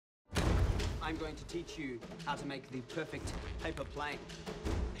I'm going to teach you how to make the perfect paper plane.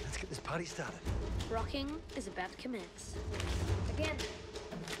 Let's get this party started. Rocking is about to commence. Again.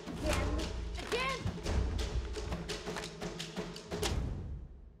 Again. Again!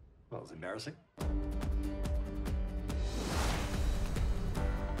 Well, it's embarrassing.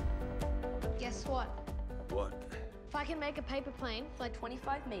 Guess what? What? If I can make a paper plane fly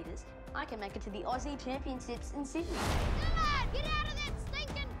 25 meters, I can make it to the Aussie Championships in Sydney. Dad, get out of that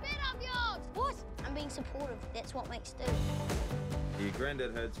stinking bed of yours! What? I'm being supportive. That's what makes do. Your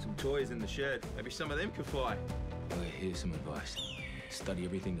granddad had some toys in the shed. Maybe some of them could fly. Well, here's some advice. Study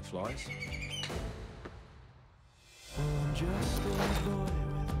everything that flies. I'm just a boy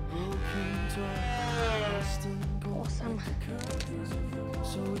with a broken toy. Awesome.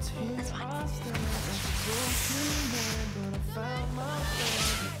 So it's here That's fine. I stand as a broken man, but I found my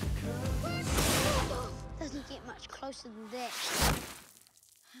friend. Doesn't get much closer than that.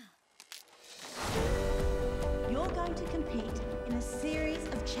 You're going to compete in a series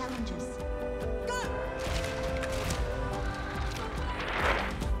of challenges. Go!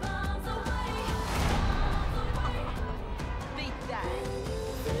 Beat that.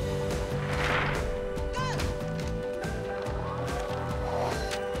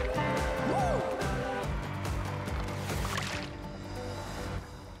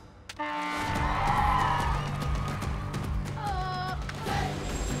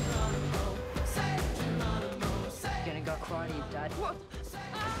 Gonna go karate, Dad. What?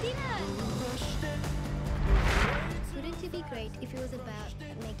 Wouldn't it be great if it was about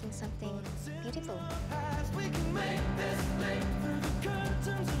making something beautiful? We can make this thing through the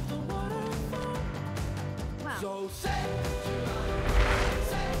curtains of the waterfall. Wow. So say,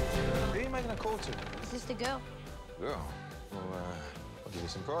 Who are you making a call to? Is this the girl? Girl. Well, I'll give you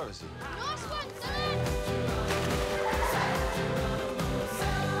some privacy. Nice one, Dad!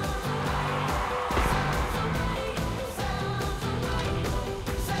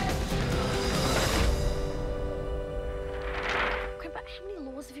 Grandpa, how many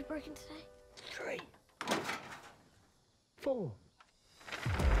laws have you broken today? 3. 4.